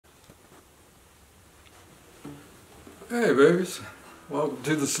Hey babies, welcome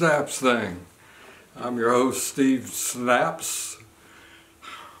to the Snaps thing. I'm your host Steve Snaps.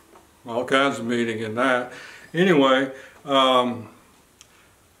 All kinds of meaning in that. Anyway, probably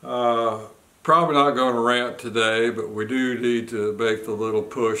not going to rant today, but we do need to make the little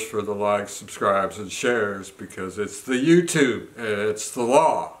push for the likes, subscribes, and shares because it's the YouTube. It's the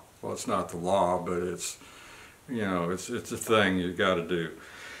law. Well, it's not the law, but it's, you know, it's a thing you got to do.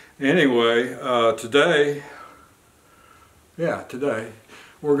 Anyway, today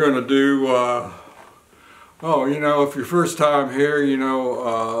we're going to do, if you're first time here, these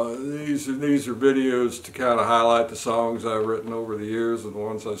are videos to kind of highlight the songs I've written over the years and the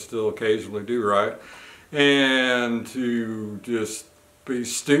ones I still occasionally do write, and to just be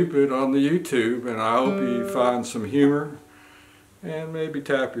stupid on the YouTube, and I hope you find some humor and maybe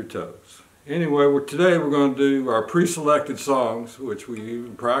tap your toes. Anyway, today we're going to do our pre-selected songs, which we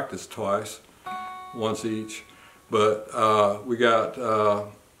even practiced twice, once each. But we got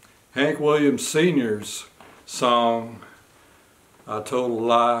Hank Williams Sr.'s song, I Told a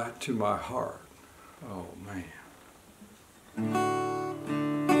Lie to My Heart. Oh man.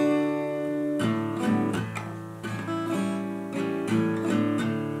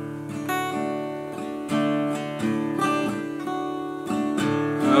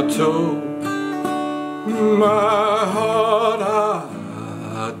 I told my heart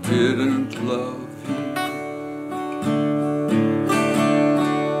I didn't love you,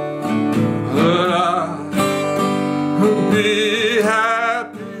 but I'd be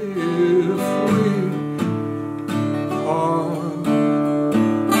happy if we are.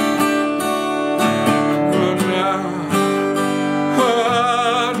 But now I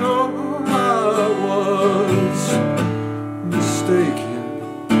know I was mistaken.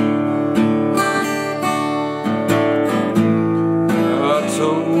 I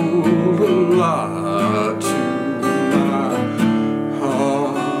told a lie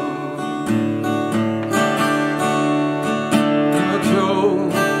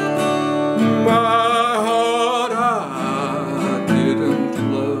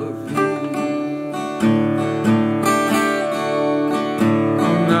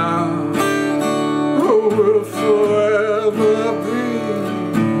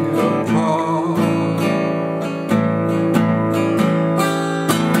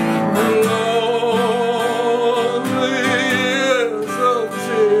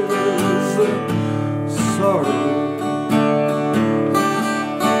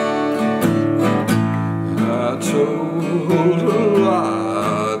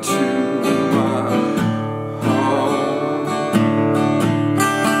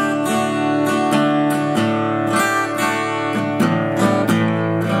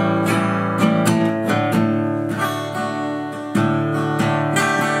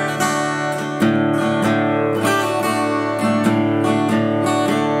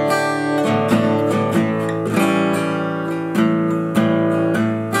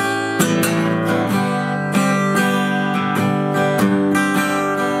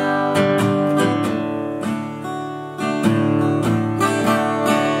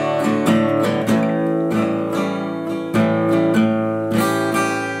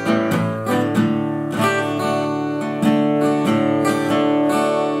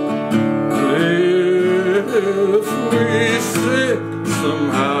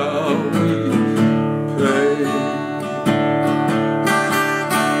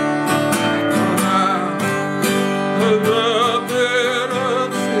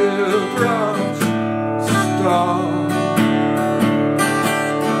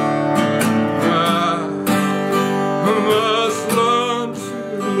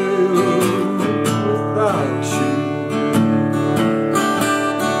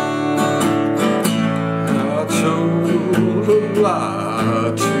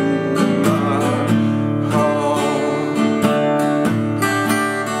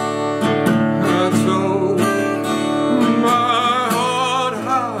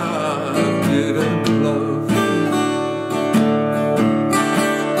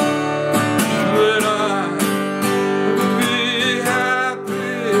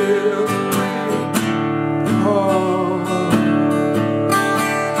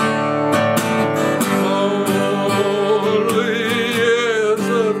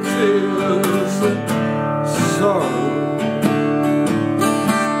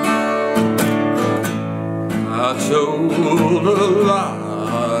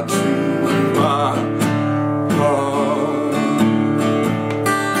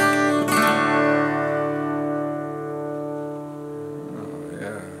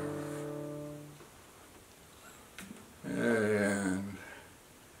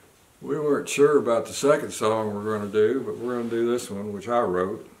We weren't sure about the second song we're going to do, but we're going to do this one, which I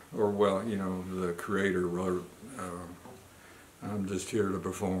wrote, or well, you know, the creator wrote. I'm just here to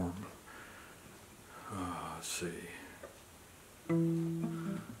perform. Let's see.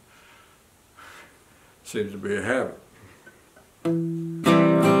 Seems to be a habit.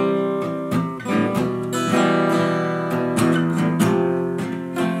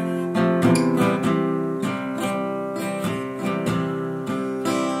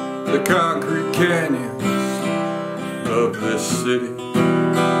 The concrete canyons of this city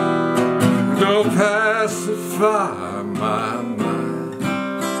don't pacify my mind,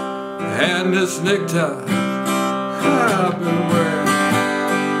 and this necktie I've been wearing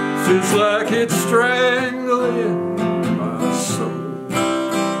feels like it's strangling my soul.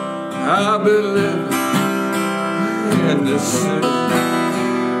 I've been living in this city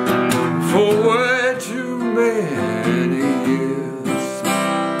for way too many years.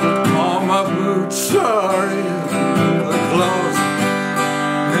 All my boots are in the closet,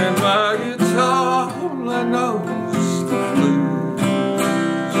 and my guitar only knows the blues.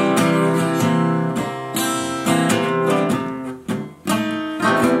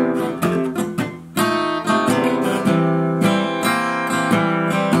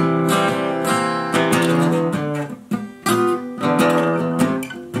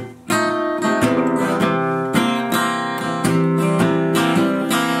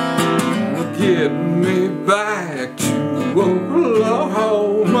 Get me back to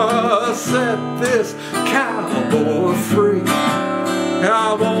Oklahoma, set this cowboy free.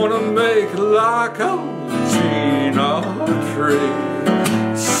 I wanna make like old Gene Autry,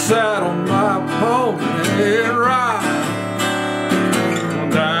 saddle my pony and ride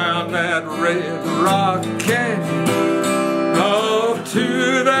down that red rock canyon up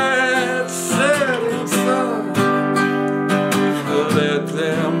to that setting sun. Let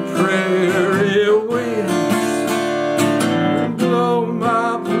them prairie winds blow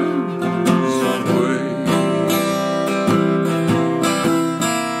my blues away.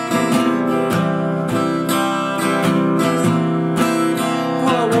 I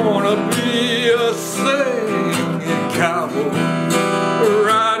wanna be a singing cowboy,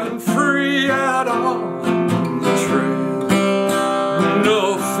 riding free out on the trail. No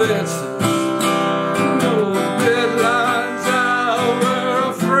fences, no deadlines, where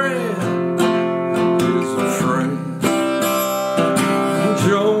a friend is a friend.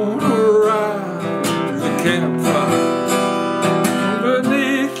 Joan around the campfire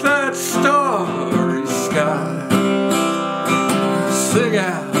beneath that starry sky, sing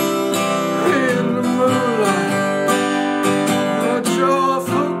out in the moonlight a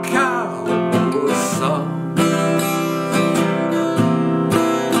joyful cowboy song.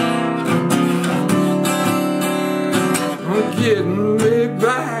 Getting me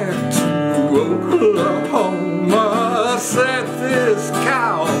back to Oklahoma, set this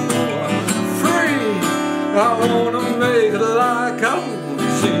cowboy free. I wanna make it like old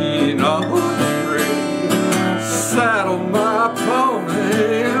Gene Autry, saddle my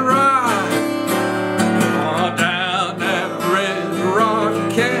pony and ride down that red rock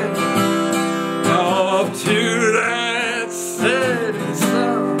canyon up to that setting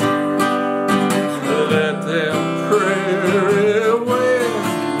sun. Let them prairie winds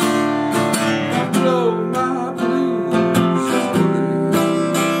blow my blues away.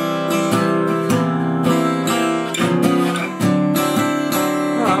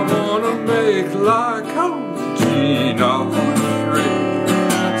 I wanna make like old Gene Autry,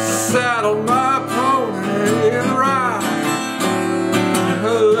 saddle my pony and ride.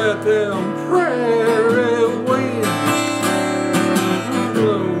 Let them prairie winds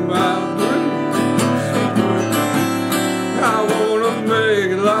blow my blues away. I wanna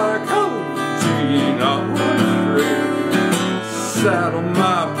make like old Gene Autry, saddle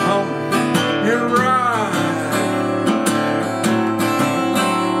my pony and ride.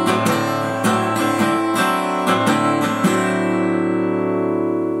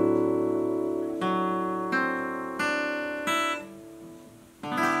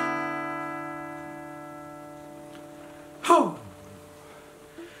 Oh.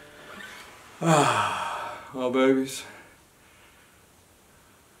 Well, babies,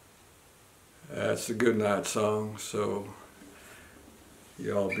 that's the good night song, so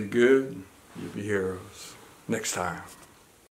y'all be good, you be heroes next time.